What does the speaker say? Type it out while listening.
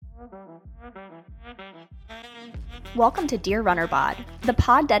Welcome to Dear Runner Bod, the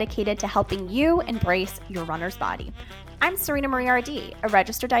pod dedicated to helping you embrace your runner's body. I'm Serena Marie RD, a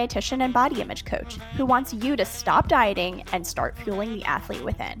registered dietitian and body image coach who wants you to stop dieting and start fueling the athlete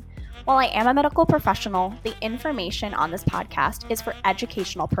within. While I am a medical professional, the information on this podcast is for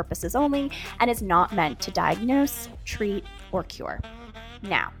educational purposes only and is not meant to diagnose, treat, or cure.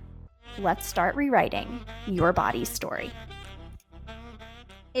 Now, let's start rewriting your body's story.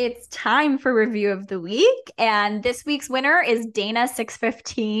 It's time for review of the week, and this week's winner is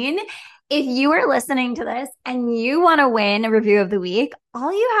Dana615. If you are listening to this and you want to win a review of the week,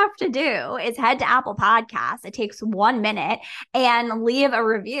 all you have to do is head to Apple Podcasts. It takes 1 minute and leave a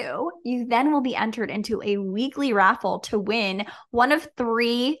review. You then will be entered into a weekly raffle to win one of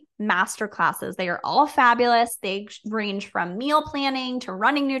 3 masterclasses. They are all fabulous. They range from meal planning to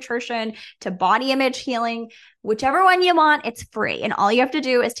running nutrition to body image healing. Whichever one you want, it's free. And all you have to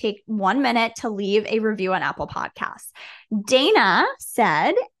do is take 1 minute to leave a review on Apple Podcasts. Dana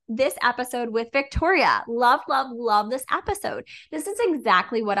said, this episode with Victoria. Love, love, love this episode. This is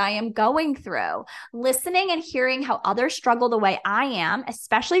exactly what I am going through. Listening and hearing how others struggle the way I am,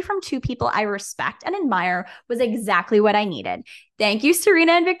 especially from 2 people I respect and admire, was exactly what I needed. Thank you,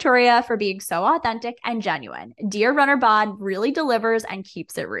 Serena and Victoria, for being so authentic and genuine. Dear Runner Bod really delivers and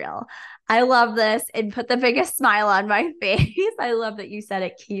keeps it real. I love this. It put the biggest smile on my face. I love that you said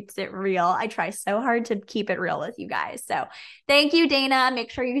it keeps it real. I try so hard to keep it real with you guys. So thank you, Dana. Make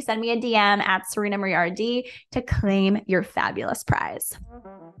sure you send me a DM at Serena Marie RD to claim your fabulous prize.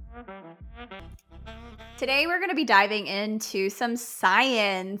 Today, we're going to be diving into some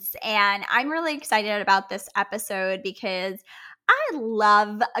science, and I'm really excited about this episode because I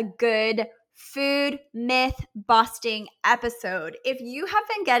love a good food myth busting episode. If you have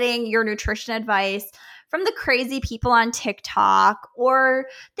been getting your nutrition advice from the crazy people on TikTok or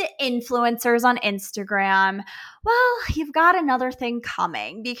the influencers on Instagram, well, you've got another thing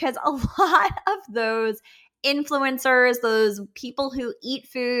coming, because a lot of those influencers, those people who eat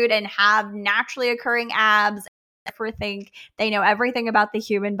food and have naturally occurring abs, think they know everything about the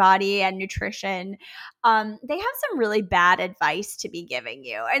human body and nutrition, they have some really bad advice to be giving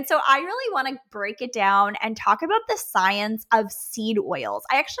you. And so I really want to break it down and talk about the science of seed oils.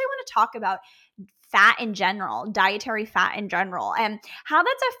 I actually want to talk about fat in general, dietary fat in general, and how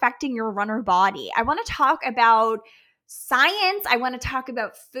that's affecting your runner body. I want to talk about science. I want to talk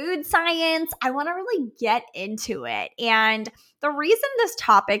about food science. I want to really get into it. And the reason this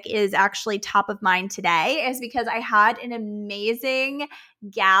topic is actually top of mind today is because I had an amazing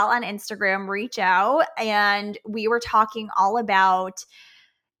gal on Instagram reach out, and we were talking all about,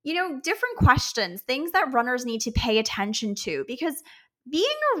 different questions, things that runners need to pay attention to, because being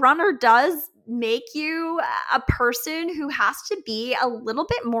a runner does make you a person who has to be a little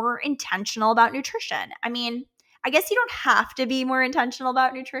bit more intentional about nutrition. I mean, I guess you don't have to be more intentional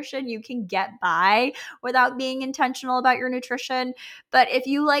about nutrition. You can get by without being intentional about your nutrition. But if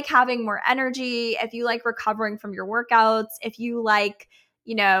you like having more energy, if you like recovering from your workouts, if you like,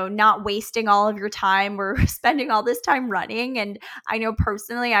 not wasting all of your time, we're spending all this time running. And I know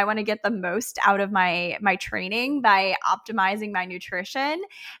personally, I want to get the most out of my training by optimizing my nutrition.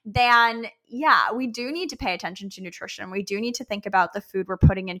 Then yeah, we do need to pay attention to nutrition. We do need to think about the food we're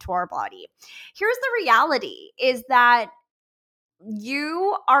putting into our body. Here's the reality is that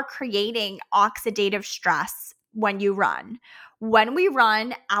you are creating oxidative stress when you run. When we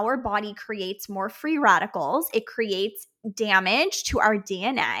run, our body creates more free radicals. It creates damage to our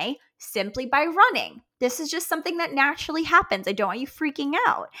DNA simply by running. This is just something that naturally happens. I don't want you freaking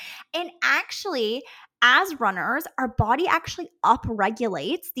out. And actually, as runners, our body actually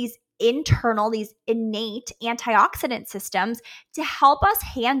upregulates these innate antioxidant systems to help us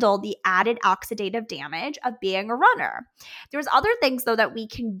handle the added oxidative damage of being a runner. There's other things, though, that we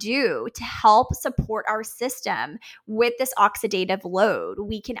can do to help support our system with this oxidative load.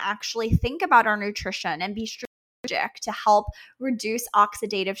 We can actually think about our nutrition and be strategic to help reduce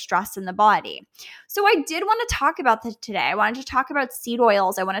oxidative stress in the body. So I did want to talk about that today. I wanted to talk about seed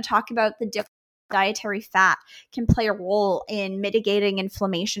oils. I want to talk about the different dietary fat can play a role in mitigating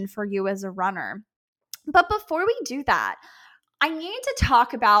inflammation for you as a runner. But before we do that, I need to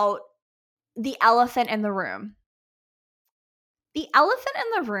talk about the elephant in the room. The elephant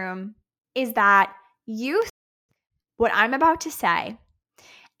in the room is that what I'm about to say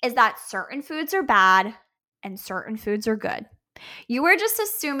is that certain foods are bad and certain foods are good. You are just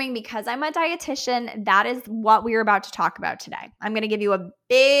assuming because I'm a dietitian, that is what we are about to talk about today. I'm going to give you a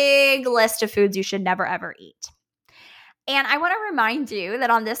big list of foods you should never, ever eat. And I want to remind you that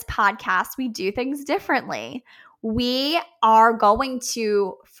on this podcast, we do things differently. we are going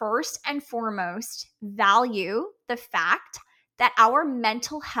to first and foremost value the fact that our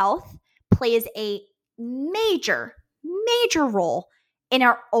mental health plays a major, major role in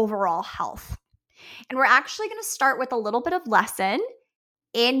our overall health. And we're actually going to start with a little bit of lesson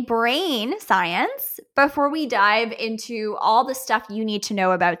in brain science before we dive into all the stuff you need to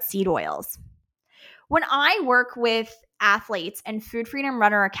know about seed oils. When I work with athletes in Food Freedom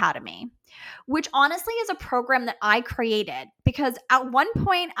Runner Academy, which honestly is a program that I created because at one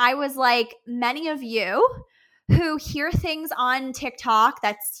point I was like many of you who hear things on TikTok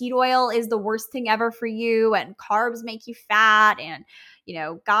that seed oil is the worst thing ever for you and carbs make you fat and,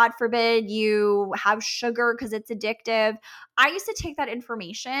 God forbid you have sugar because it's addictive. I used to take that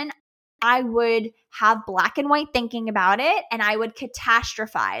information. I would have black and white thinking about it and I would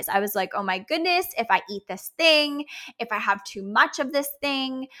catastrophize. I was like, oh my goodness, if I eat this thing, if I have too much of this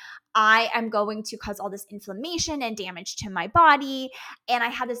thing, I am going to cause all this inflammation and damage to my body. And I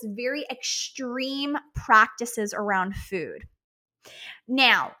had this very extreme practices around food.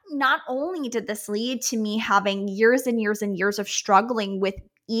 Now, not only did this lead to me having years and years and years of struggling with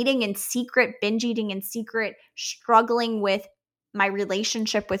eating in secret, binge eating in secret, struggling with my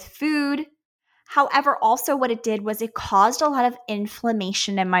relationship with food. However, also what it did was it caused a lot of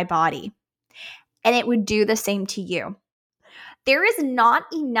inflammation in my body. And it would do the same to you. There is not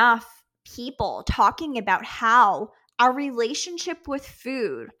enough people talking about how our relationship with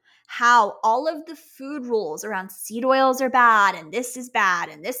food, how all of the food rules around seed oils are bad and this is bad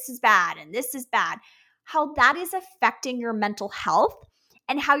and this is bad and this is bad, how that is affecting your mental health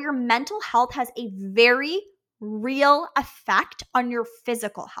and how your mental health has a very real effect on your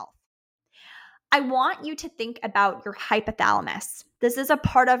physical health. I want you to think about your hypothalamus. This is a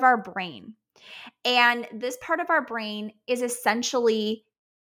part of our brain. And this part of our brain is essentially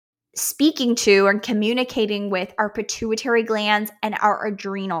speaking to and communicating with our pituitary glands and our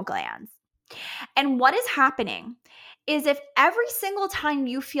adrenal glands. And what is happening is if every single time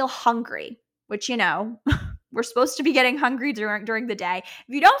you feel hungry, which, we're supposed to be getting hungry during the day.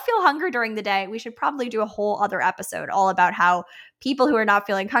 If you don't feel hunger during the day, we should probably do a whole other episode all about how people who are not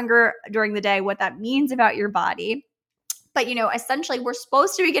feeling hunger during the day, what that means about your body. But, essentially we're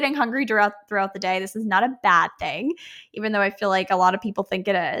supposed to be getting hungry throughout the day. This is not a bad thing, even though I feel like a lot of people think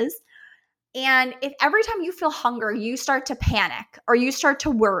it is. And if every time you feel hunger, you start to panic or you start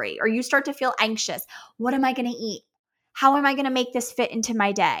to worry or you start to feel anxious, what am I going to eat? How am I going to make this fit into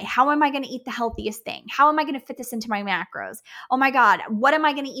my day? How am I going to eat the healthiest thing? How am I going to fit this into my macros? Oh my God, what am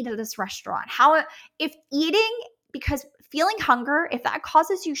I going to eat at this restaurant? If eating, because feeling hunger, if that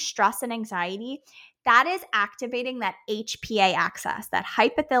causes you stress and anxiety, that is activating that HPA axis, that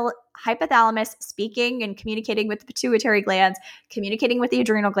hypothalamus speaking and communicating with the pituitary glands, communicating with the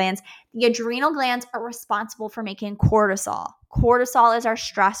adrenal glands. The adrenal glands are responsible for making cortisol. Cortisol is our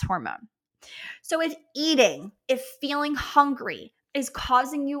stress hormone. So if feeling hungry is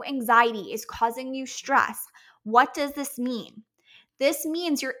causing you anxiety, is causing you stress, what does this mean? This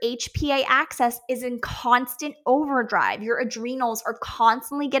means your HPA axis is in constant overdrive. Your adrenals are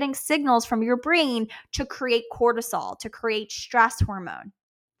constantly getting signals from your brain to create cortisol, to create stress hormone.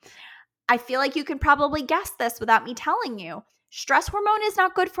 I feel like you can probably guess this without me telling you. Stress hormone is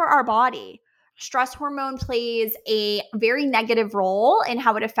not good for our body. Stress hormone plays a very negative role in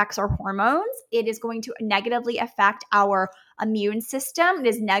how it affects our hormones. It is going to negatively affect our immune system. It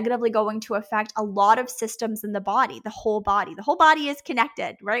is negatively going to affect a lot of systems in the body, the whole body. The whole body is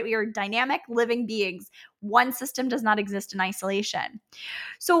connected, right? We are dynamic living beings. One system does not exist in isolation.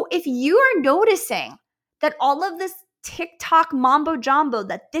 So if you are noticing that all of this TikTok mambo jumbo,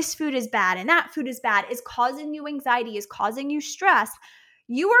 that this food is bad and that food is bad, is causing you anxiety, is causing you stress,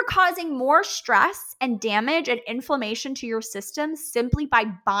 you are causing more stress and damage and inflammation to your system simply by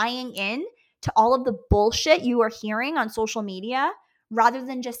buying in to all of the bullshit you are hearing on social media rather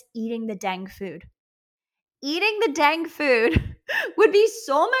than just eating the dang food. Eating the dang food would be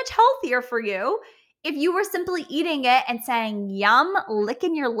so much healthier for you if you were simply eating it and saying, yum,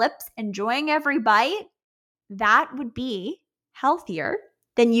 licking your lips, enjoying every bite. That would be healthier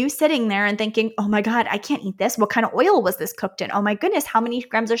than you sitting there and thinking, oh my God, I can't eat this. What kind of oil was this cooked in? Oh my goodness, how many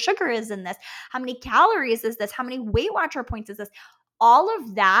grams of sugar is in this? How many calories is this? How many Weight Watcher points is this? All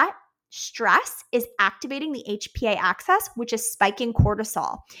of that stress is activating the HPA axis, which is spiking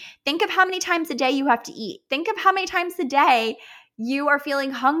cortisol. Think of how many times a day you have to eat. Think of how many times a day you are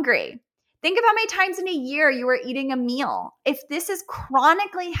feeling hungry. Think of how many times in a year you are eating a meal. If this is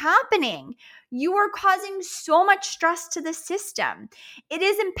chronically happening, you are causing so much stress to the system. It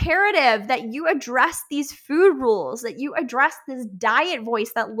is imperative that you address these food rules, that you address this diet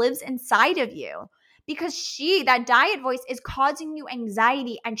voice that lives inside of you. because that diet voice is causing you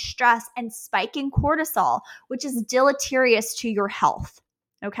anxiety and stress and spiking cortisol, which is deleterious to your health.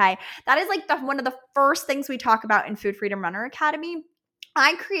 Okay. That is like one of the first things we talk about in Food Freedom Runner Academy.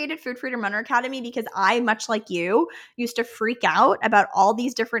 I created Food Freedom Runner Academy because I, much like you, used to freak out about all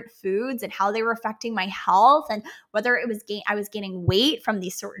these different foods and how they were affecting my health and whether it was I was gaining weight from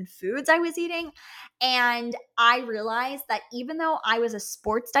these certain foods I was eating. And I realized that even though I was a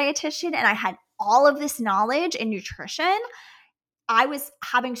sports dietitian and I had all of this knowledge in nutrition, I was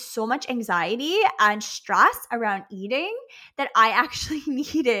having so much anxiety and stress around eating that I actually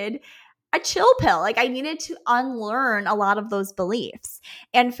needed a chill pill. Like I needed to unlearn a lot of those beliefs.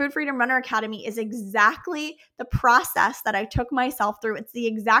 And Food Freedom Runner Academy is exactly the process that I took myself through. It's the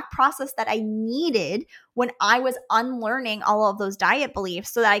exact process that I needed when I was unlearning all of those diet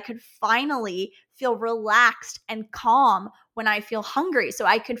beliefs so that I could finally feel relaxed and calm when I feel hungry. So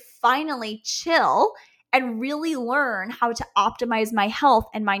I could finally chill and really learn how to optimize my health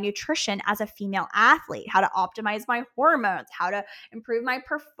and my nutrition as a female athlete, how to optimize my hormones, how to improve my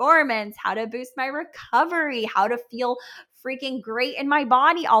performance, how to boost my recovery, how to feel freaking great in my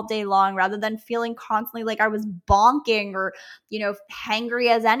body all day long rather than feeling constantly like I was bonking or, hangry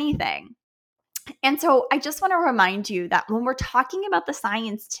as anything. And so I just want to remind you that when we're talking about the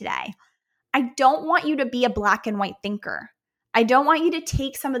science today, I don't want you to be a black and white thinker. I don't want you to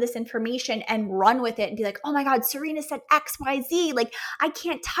take some of this information and run with it and be like, oh my God, Serena said XYZ. Like, I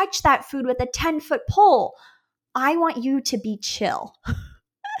can't touch that food with a 10-foot pole. I want you to be chill.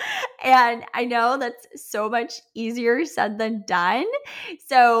 And I know that's so much easier said than done.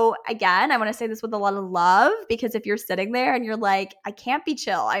 So again, I want to say this with a lot of love, because if you're sitting there and you're like, I can't be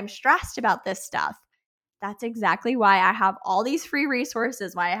chill, I'm stressed about this stuff. That's exactly why I have all these free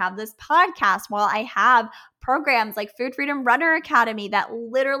resources, why I have this podcast, while I have programs like Food Freedom Runner Academy that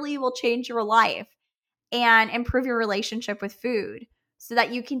literally will change your life and improve your relationship with food so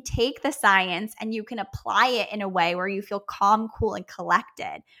that you can take the science and you can apply it in a way where you feel calm, cool, and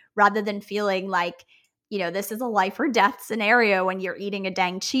collected rather than feeling like, this is a life or death scenario when you're eating a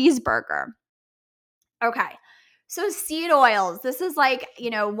dang cheeseburger. Okay. So seed oils, this is like,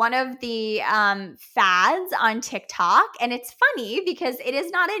 one of the fads on TikTok. And it's funny because it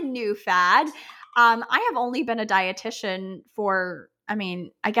is not a new fad. I have only been a dietitian for,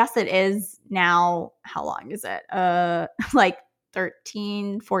 I guess it is now, how long is it? Like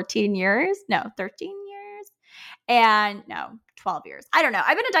 13, 14 years? No, 13 years? And no, 12 years. I don't know.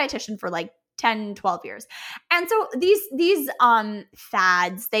 I've been a dietitian for like 10, 12 years. And so these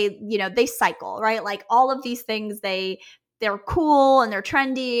fads, they cycle, right? Like all of these things, they're cool and they're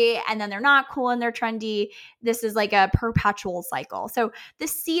trendy, and then they're not cool and they're trendy. This is like a perpetual cycle. So the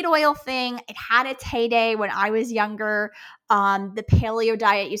seed oil thing, it had its heyday when I was younger. The paleo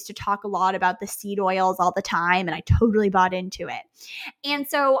diet used to talk a lot about the seed oils all the time, and I totally bought into it. And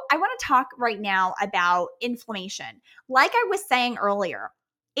so I want to talk right now about inflammation. Like I was saying earlier,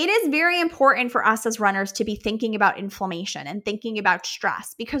 it is very important for us as runners to be thinking about inflammation and thinking about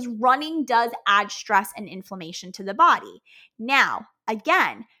stress, because running does add stress and inflammation to the body. Now,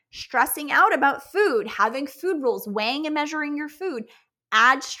 again, stressing out about food, having food rules, weighing and measuring your food,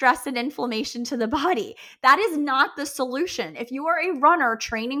 add stress and inflammation to the body. That is not the solution. If you are a runner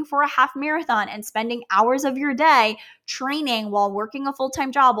training for a half marathon and spending hours of your day training while working a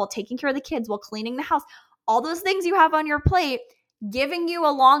full-time job, while taking care of the kids, while cleaning the house, all those things you have on your plate, giving you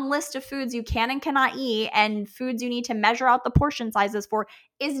a long list of foods you can and cannot eat and foods you need to measure out the portion sizes for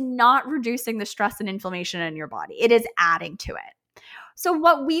is not reducing the stress and inflammation in your body. It is adding to it. So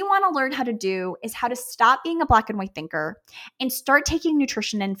what we want to learn how to do is how to stop being a black and white thinker and start taking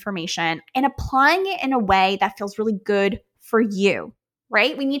nutrition information and applying it in a way that feels really good for you,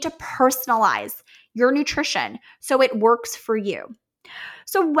 right? We need to personalize your nutrition so it works for you.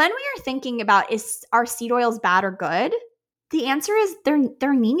 So when we are thinking about, is our seed oils bad or good? The answer is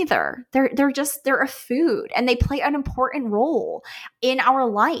they're neither. They're a food, and they play an important role in our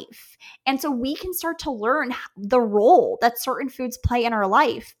life. And so we can start to learn the role that certain foods play in our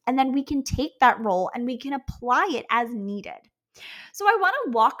life, and then we can take that role and we can apply it as needed. So I want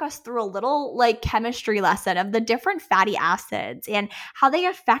to walk us through a little like chemistry lesson of the different fatty acids and how they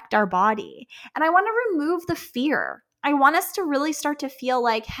affect our body. And I want to remove the fear. I want us to really start to feel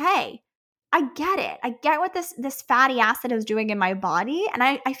like, hey, I get it. I get what this fatty acid is doing in my body, and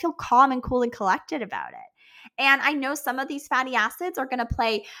I feel calm and cool and collected about it. And I know some of these fatty acids are going to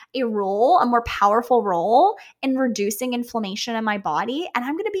play a more powerful role in reducing inflammation in my body, and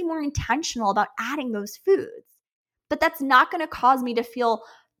I'm going to be more intentional about adding those foods. But that's not going to cause me to feel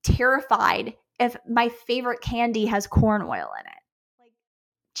terrified if my favorite candy has corn oil in it. Like,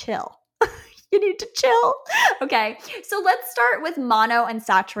 chill. You need to chill. Okay, so let's start with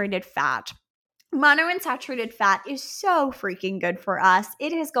monounsaturated fat. Monounsaturated fat is so freaking good for us.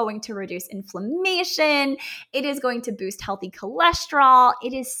 It is going to reduce inflammation. It is going to boost healthy cholesterol.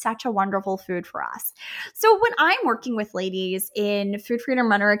 It is such a wonderful food for us. So when I'm working with ladies in Food Freedom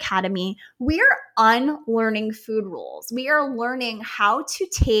Runner Academy, we are unlearning food rules. We are learning how to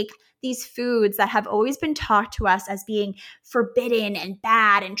take these foods that have always been taught to us as being forbidden and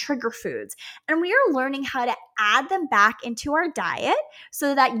bad and trigger foods. And we are learning how to add them back into our diet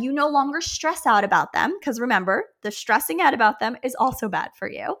so that you no longer stress out about them. Because remember, the stressing out about them is also bad for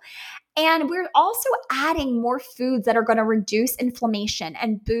you. And we're also adding more foods that are going to reduce inflammation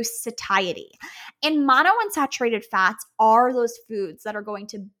and boost satiety. And monounsaturated fats are those foods that are going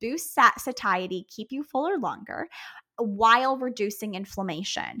to boost satiety, keep you fuller longer, while reducing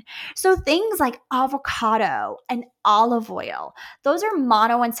inflammation. So things like avocado and olive oil, those are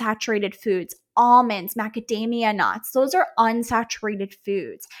monounsaturated foods. Almonds, macadamia nuts, those are unsaturated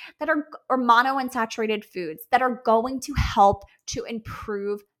foods that are, or monounsaturated foods that are going to help to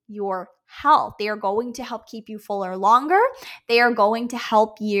improve your health. They are going to help keep you fuller longer. They are going to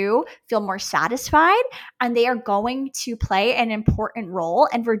help you feel more satisfied, and they are going to play an important role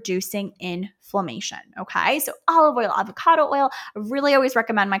in reducing inflammation. Okay, so olive oil, avocado oil. I really always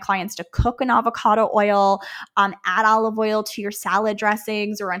recommend my clients to cook an avocado oil, add olive oil to your salad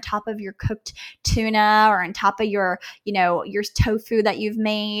dressings or on top of your cooked tuna or on top of your tofu that you've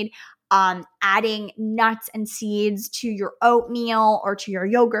made. Adding nuts and seeds to your oatmeal or to your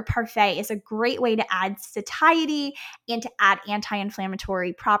yogurt parfait is a great way to add satiety and to add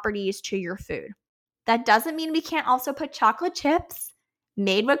anti-inflammatory properties to your food. That doesn't mean we can't also put chocolate chips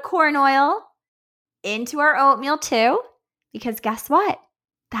made with corn oil into our oatmeal too, because guess what?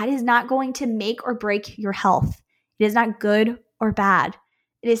 That is not going to make or break your health. It is not good or bad.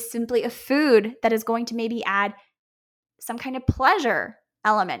 It is simply a food that is going to maybe add some kind of pleasure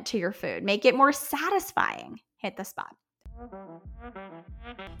element to your food. Make it more satisfying. Hit the spot.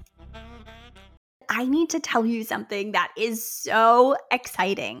 I need to tell you something that is so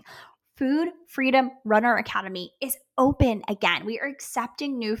exciting. Food Freedom Runner Academy is open again. We are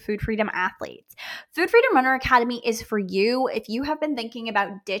accepting new Food Freedom athletes. Food Freedom Runner Academy is for you if you have been thinking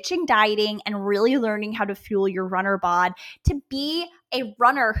about ditching dieting and really learning how to fuel your runner bod to be a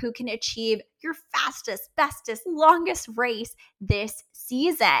runner who can achieve your fastest, bestest, longest race this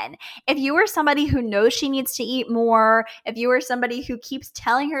season. If you are somebody who knows she needs to eat more, if you are somebody who keeps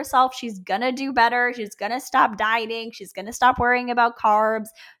telling herself she's gonna do better, she's gonna stop dieting, she's gonna stop worrying about carbs,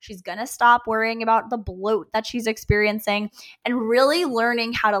 she's gonna stop worrying about the bloat that she's experiencing, and really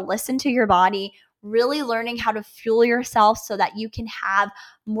learning how to listen to your body, really learning how to fuel yourself so that you can have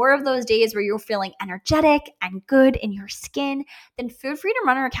more of those days where you're feeling energetic and good in your skin, then Food Freedom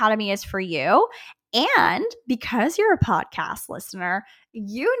Runner Academy is for you. And because you're a podcast listener,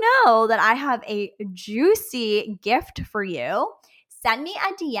 you know that I have a juicy gift for you. Send me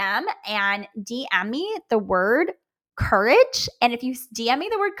a DM and DM me the word courage. And if you DM me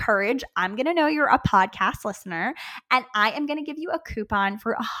the word courage, I'm going to know you're a podcast listener, and I am going to give you a coupon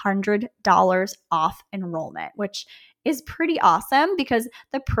for $100 off enrollment, which is pretty awesome because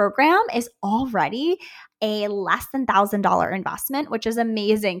the program is already a less than $1,000 investment, which is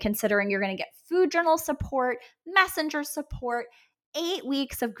amazing considering you're going to get food journal support, messenger support, 8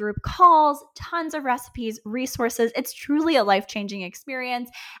 weeks of group calls, tons of recipes, resources. It's truly a life-changing experience.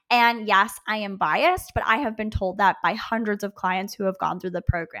 And yes, I am biased, but I have been told that by hundreds of clients who have gone through the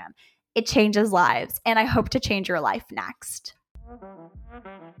program. It changes lives, and I hope to change your life next.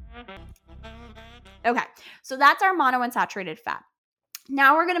 Okay, so that's our monounsaturated fat.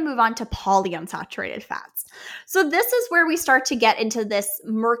 Now we're going to move on to polyunsaturated fats. So this is where we start to get into this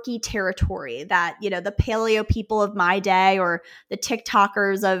murky territory that, the paleo people of my day or the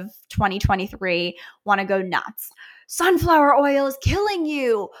TikTokers of 2023 want to go nuts. Sunflower oil is killing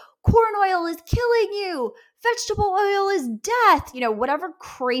you. Corn oil is killing you. Vegetable oil is death. Whatever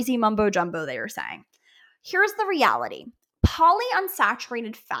crazy mumbo jumbo they are saying. Here's the reality.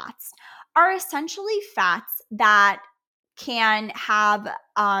 Polyunsaturated fats are essentially fats that can have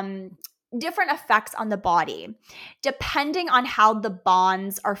different effects on the body depending on how the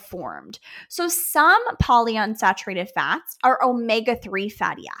bonds are formed. So some polyunsaturated fats are omega-3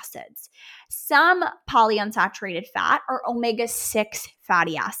 fatty acids. Some polyunsaturated fat are omega-6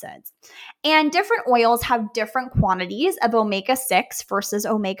 fatty acids. And different oils have different quantities of omega-6 versus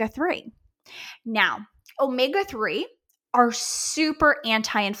omega-3. Now, omega-3 are super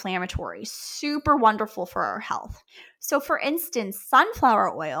anti-inflammatory, super wonderful for our health. So for instance,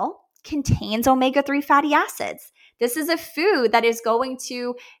 sunflower oil contains omega-3 fatty acids. This is a food that is going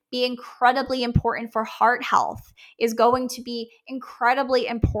to be incredibly important for heart health, is going to be incredibly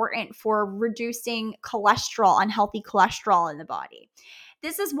important for reducing cholesterol, unhealthy cholesterol in the body.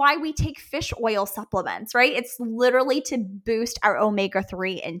 This is why we take fish oil supplements, right? It's literally to boost our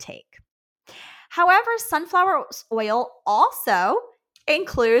omega-3 intake. However, sunflower oil also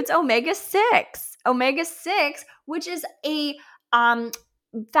includes omega-6. Omega-6, which is a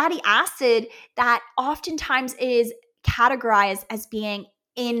fatty acid that oftentimes is categorized as being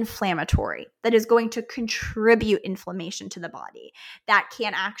inflammatory, that is going to contribute inflammation to the body, that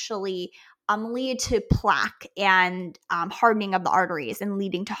can actually lead to plaque and hardening of the arteries and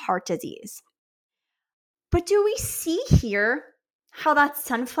leading to heart disease. But do we see here how that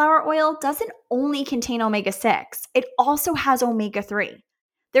sunflower oil doesn't only contain omega-6, it also has omega-3.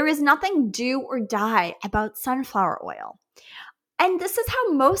 There is nothing do or die about sunflower oil. And this is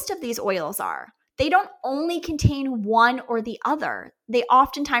how most of these oils are. They don't only contain one or the other. They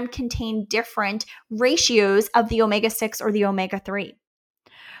oftentimes contain different ratios of the omega-6 or the omega-3.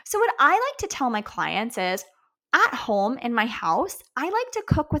 So what I like to tell my clients is, at home in my house, I like to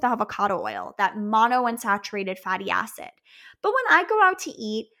cook with avocado oil, that monounsaturated fatty acid. But when I go out to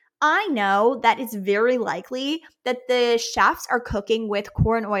eat, I know that it's very likely that the chefs are cooking with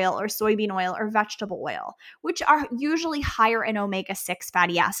corn oil or soybean oil or vegetable oil, which are usually higher in omega-6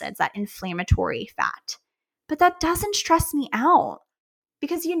 fatty acids, that inflammatory fat. But that doesn't stress me out,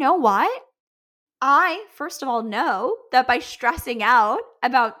 because you know what? I, first of all, know that by stressing out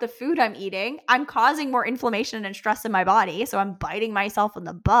about the food I'm eating, I'm causing more inflammation and stress in my body. So I'm biting myself in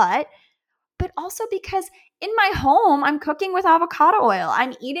the butt. But also because in my home, I'm cooking with avocado oil.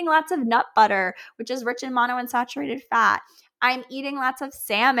 I'm eating lots of nut butter, which is rich in monounsaturated fat. I'm eating lots of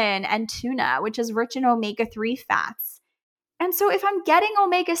salmon and tuna, which is rich in omega-3 fats. And so if I'm getting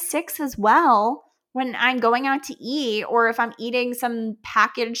omega-6 as well, when I'm going out to eat, or if I'm eating some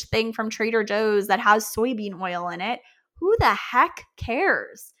packaged thing from Trader Joe's that has soybean oil in it, who the heck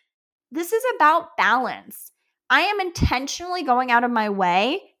cares? This is about balance. I am intentionally going out of my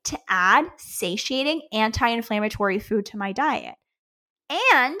way to add satiating anti-inflammatory food to my diet.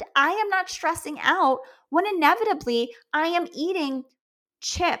 And I am not stressing out when inevitably I am eating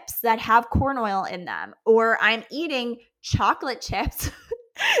chips that have corn oil in them, or I'm eating chocolate chips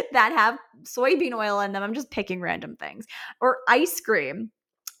that have soybean oil in them. I'm just picking random things. Or ice cream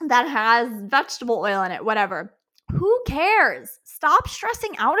that has vegetable oil in it, whatever. Who cares? Stop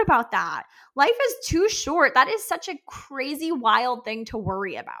stressing out about that. Life is too short. That is such a crazy, wild thing to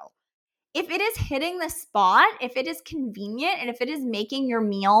worry about. If it is hitting the spot, if it is convenient, and if it is making your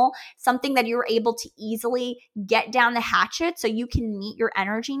meal something that you're able to easily get down the hatchet so you can meet your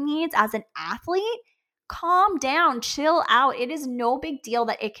energy needs as an athlete, calm down, chill out. It is no big deal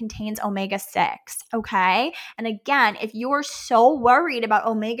that it contains omega-6, okay? And again, if you're so worried about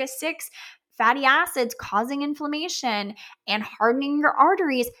omega-6 fatty acids causing inflammation and hardening your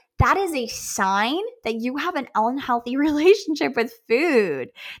arteries, that is a sign that you have an unhealthy relationship with food,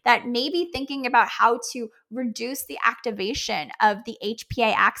 that maybe thinking about how to reduce the activation of the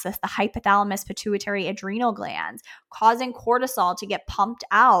HPA axis, the hypothalamus pituitary adrenal glands, causing cortisol to get pumped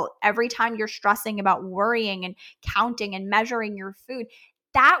out every time you're stressing about worrying and counting and measuring your food.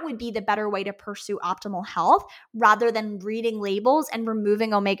 That would be the better way to pursue optimal health, rather than reading labels and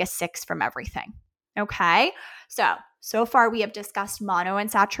removing omega-6 from everything. Okay? So far we have discussed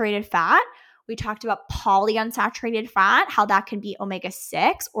monounsaturated fat. We talked about polyunsaturated fat, how that can be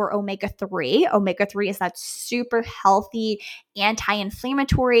omega-6 or omega-3. Omega-3 is that super healthy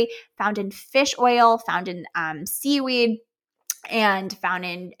anti-inflammatory found in fish oil, found in seaweed, and found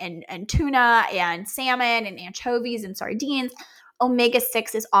in tuna and salmon and anchovies and sardines.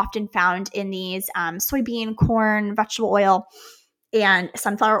 Omega-6 is often found in these soybean, corn, vegetable oil, and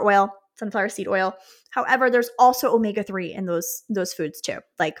sunflower seed oil. However, there's also omega-3 in those foods too.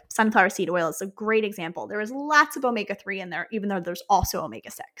 Like sunflower seed oil is a great example. There is lots of omega-3 in there, even though there's also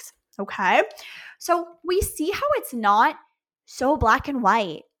omega-6. Okay? So we see how it's not so black and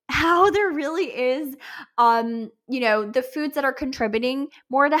white, how there really is, the foods that are contributing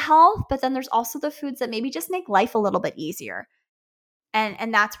more to health, but then there's also the foods that maybe just make life a little bit easier.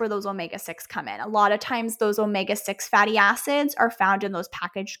 And that's where those omega-6 come in. A lot of times those omega-6 fatty acids are found in those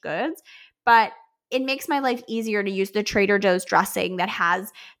packaged goods, but it makes my life easier to use the Trader Joe's dressing that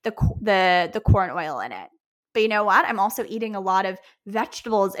has the corn oil in it. But you know what? I'm also eating a lot of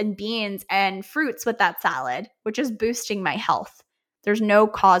vegetables and beans and fruits with that salad, which is boosting my health. There's no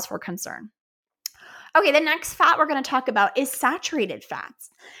cause for concern. Okay, the next fat we're going to talk about is saturated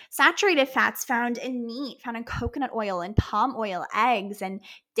fats. Saturated fats found in meat, found in coconut oil and palm oil, eggs, and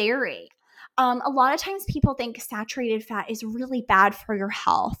dairy. A lot of times people think saturated fat is really bad for your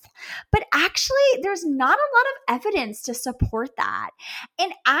health, but actually there's not a lot of evidence to support that.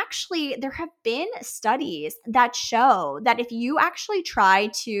 And actually there have been studies that show that if you actually try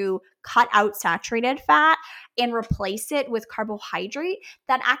to cut out saturated fat and replace it with carbohydrate,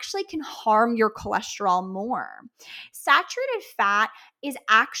 that actually can harm your cholesterol more. Saturated fat is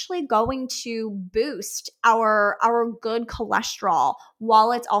actually going to boost our good cholesterol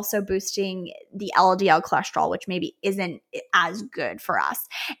while it's also boosting the LDL cholesterol, which maybe isn't as good for us.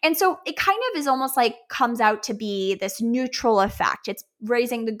 And so it kind of is almost like comes out to be this neutral effect. It's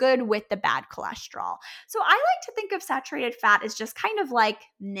raising the good with the bad cholesterol. So I like to think of saturated fat as just kind of like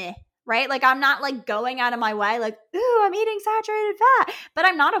meh, right? Like I'm not like going out of my way, like, ooh, I'm eating saturated fat, but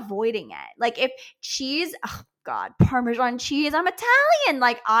I'm not avoiding it. Like if cheese, oh God, Parmesan cheese, I'm Italian.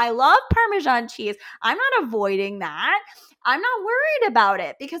 Like I love Parmesan cheese. I'm not avoiding that. I'm not worried about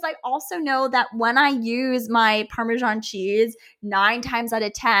it because I also know that when I use my Parmesan cheese 9 times out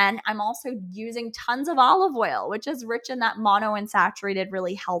of 10, I'm also using tons of olive oil, which is rich in that monounsaturated,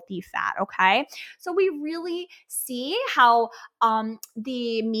 really healthy fat. Okay. So we really see how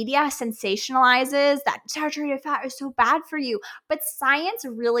the media sensationalizes that saturated fat is so bad for you, but science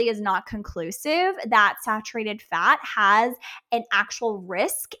really is not conclusive that saturated fat has an actual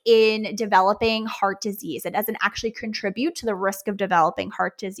risk in developing heart disease. It doesn't actually contribute to the risk of developing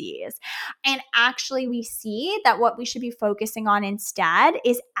heart disease. And actually, we see that what we should be focusing on instead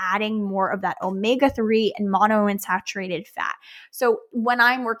is adding more of that omega-3 and monounsaturated fat. So when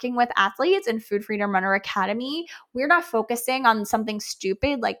I'm working with athletes in Food Freedom Runner Academy, we're not focusing on something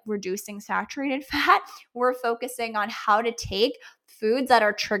stupid like reducing saturated fat. We're focusing on how to take foods that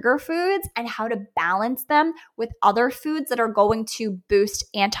are trigger foods and how to balance them with other foods that are going to boost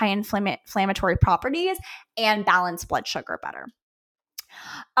anti-inflammatory properties and balance blood sugar better.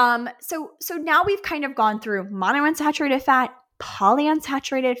 So now we've kind of gone through monounsaturated fat,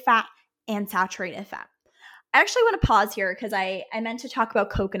 polyunsaturated fat, and saturated fat. I actually want to pause here because I meant to talk about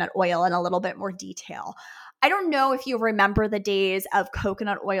coconut oil in a little bit more detail. I don't know if you remember the days of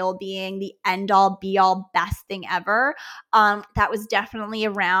coconut oil being the end-all, be-all, best thing ever. That was definitely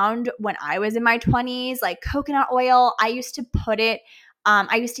around when I was in my 20s. Like coconut oil, I used to put it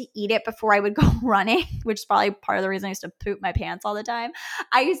I used to eat it before I would go running, which is probably part of the reason I used to poop my pants all the time.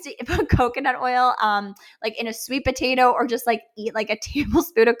 I used to put coconut oil like in a sweet potato or just like eat like a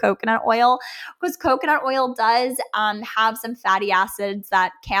tablespoon of coconut oil because coconut oil does have some fatty acids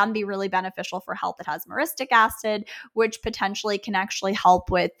that can be really beneficial for health. It has myristic acid, which potentially can actually help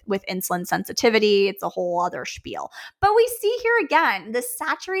with insulin sensitivity. It's a whole other spiel. But we see here again, the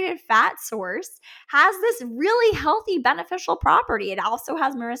saturated fat source has this really healthy beneficial property. It also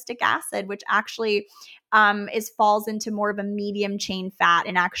has myristic acid, which actually falls into more of a medium chain fat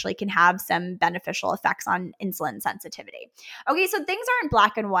and actually can have some beneficial effects on insulin sensitivity. Okay, so things aren't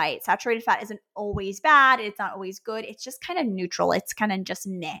black and white. Saturated fat isn't always bad. It's not always good. It's just kind of neutral. It's kind of just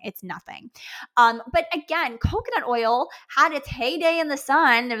meh. It's nothing. But again, coconut oil had its heyday in the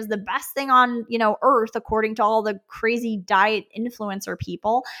sun. It was the best thing on, earth, according to all the crazy diet influencer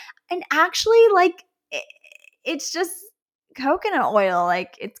people. And actually, like, it's just coconut oil.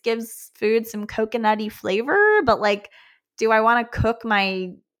 Like, it gives food some coconutty flavor, but like, do I want to cook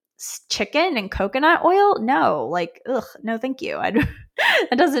my chicken in coconut oil? No, like, ugh, no, thank you.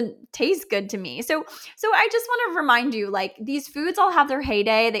 That doesn't taste good to me. So I just want to remind you, like, these foods all have their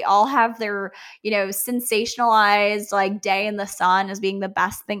heyday. They all have their, sensationalized like day in the sun as being the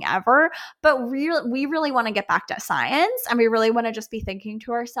best thing ever. But we really want to get back to science, and we really want to just be thinking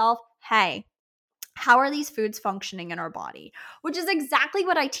to ourselves, hey, how are these foods functioning in our body? Which is exactly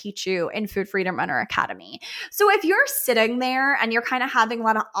what I teach you in Food Freedom Runner Academy. So if you're sitting there and you're kind of having a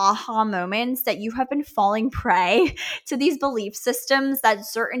lot of aha moments that you have been falling prey to these belief systems that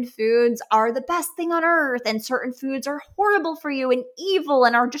certain foods are the best thing on earth and certain foods are horrible for you and evil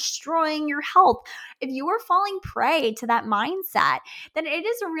and are destroying your health, if you are falling prey to that mindset, then it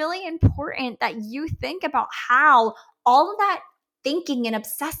is really important that you think about how all of that thinking and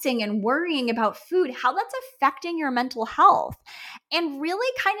obsessing and worrying about food, how that's affecting your mental health, and really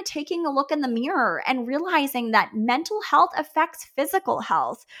kind of taking a look in the mirror and realizing that mental health affects physical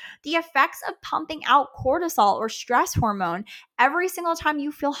health. The effects of pumping out cortisol or stress hormone every single time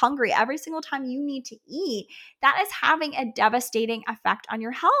you feel hungry, every single time you need to eat, that is having a devastating effect on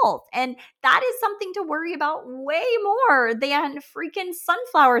your health. And that is something to worry about way more than freaking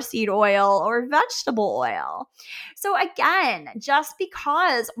sunflower seed oil or vegetable oil. So again, just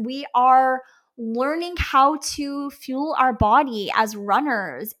because we are learning how to fuel our body as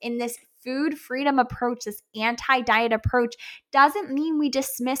runners in this food freedom approach, this anti-diet approach, doesn't mean we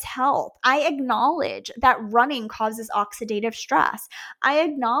dismiss health. I acknowledge that running causes oxidative stress. I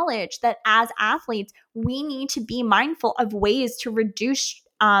acknowledge that as athletes, we need to be mindful of ways to reduce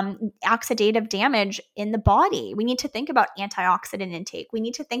oxidative damage in the body. We need to think about antioxidant intake. We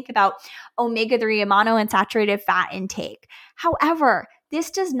need to think about omega-3 monounsaturated fat intake. However,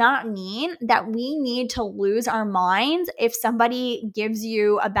 this does not mean that we need to lose our minds if somebody gives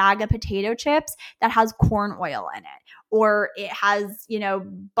you a bag of potato chips that has corn oil in it, or it has,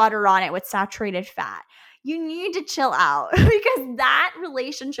 butter on it with saturated fat. You need to chill out because that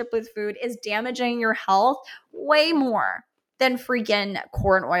relationship with food is damaging your health way more than freaking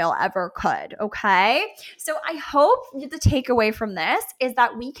corn oil ever could, okay? So I hope the takeaway from this is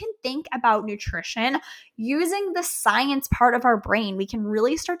that we can think about nutrition using the science part of our brain. We can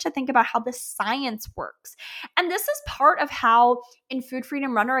really start to think about how the science works. And this is part of how in Food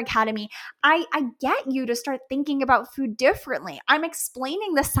Freedom Runner Academy, I get you to start thinking about food differently. I'm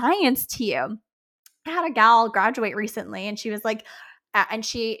explaining the science to you. I had a gal graduate recently and she was like, and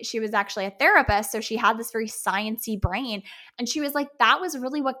she was actually a therapist, so she had this very sciencey brain. And she was like, that was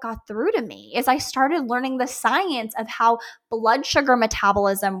really what got through to me, is I started learning the science of how blood sugar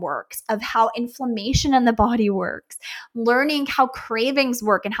metabolism works, of how inflammation in the body works, learning how cravings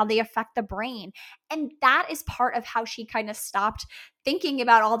work and how they affect the brain. And that is part of how she kind of stopped thinking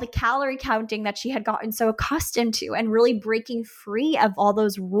about all the calorie counting that she had gotten so accustomed to and really breaking free of all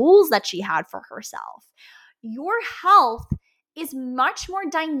those rules that she had for herself. Your health is much more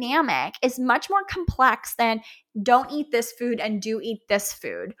dynamic, is much more complex than don't eat this food and do eat this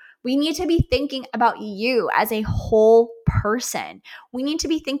food. We need to be thinking about you as a whole person. We need to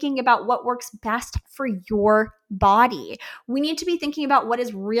be thinking about what works best for your body. We need to be thinking about what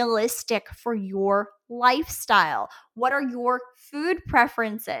is realistic for your lifestyle. What are your food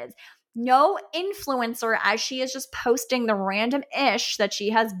preferences? No influencer, as she is just posting the random ish that she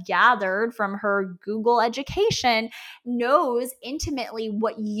has gathered from her Google education, knows intimately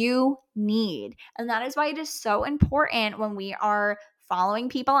what you need. And that is why it is so important when we are following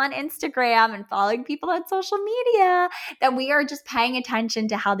people on Instagram and following people on social media that we are just paying attention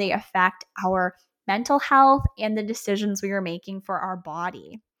to how they affect our mental health and the decisions we are making for our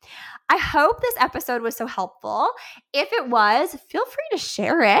body. I hope this episode was so helpful. If it was, feel free to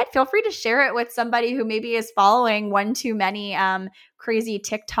share it. Feel free to share it with somebody who maybe is following one too many crazy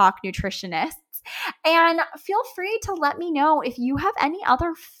TikTok nutritionists. And feel free to let me know if you have any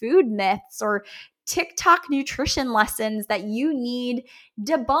other food myths or TikTok nutrition lessons that you need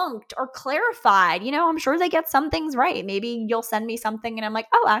debunked or clarified. I'm sure they get some things right. Maybe you'll send me something and I'm like,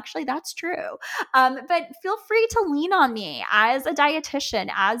 oh, actually, that's true. But feel free to lean on me as a dietitian,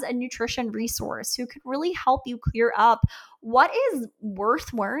 as a nutrition resource who can really help you clear up what is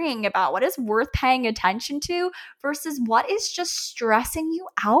worth worrying about, what is worth paying attention to versus what is just stressing you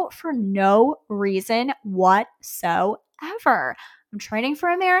out for no reason whatsoever. I'm training for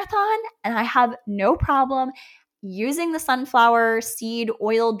a marathon and I have no problem using the sunflower seed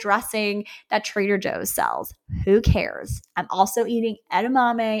oil dressing that Trader Joe's sells. Who cares? I'm also eating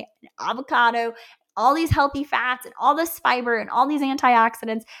edamame and avocado, all these healthy fats and all this fiber and all these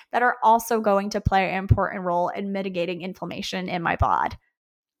antioxidants that are also going to play an important role in mitigating inflammation in my bod.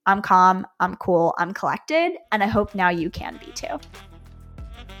 I'm calm, I'm cool, I'm collected, and I hope now you can be too.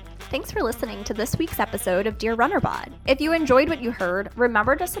 Thanks for listening to this week's episode of Dear Runner Bod. If you enjoyed what you heard,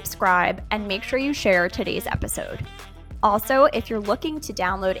 remember to subscribe and make sure you share today's episode. Also, if you're looking to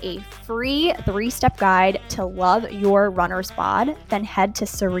download a free 3-step guide to love your runner's bod, then head to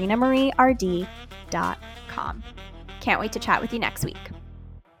serenamarierd.com. Can't wait to chat with you next week.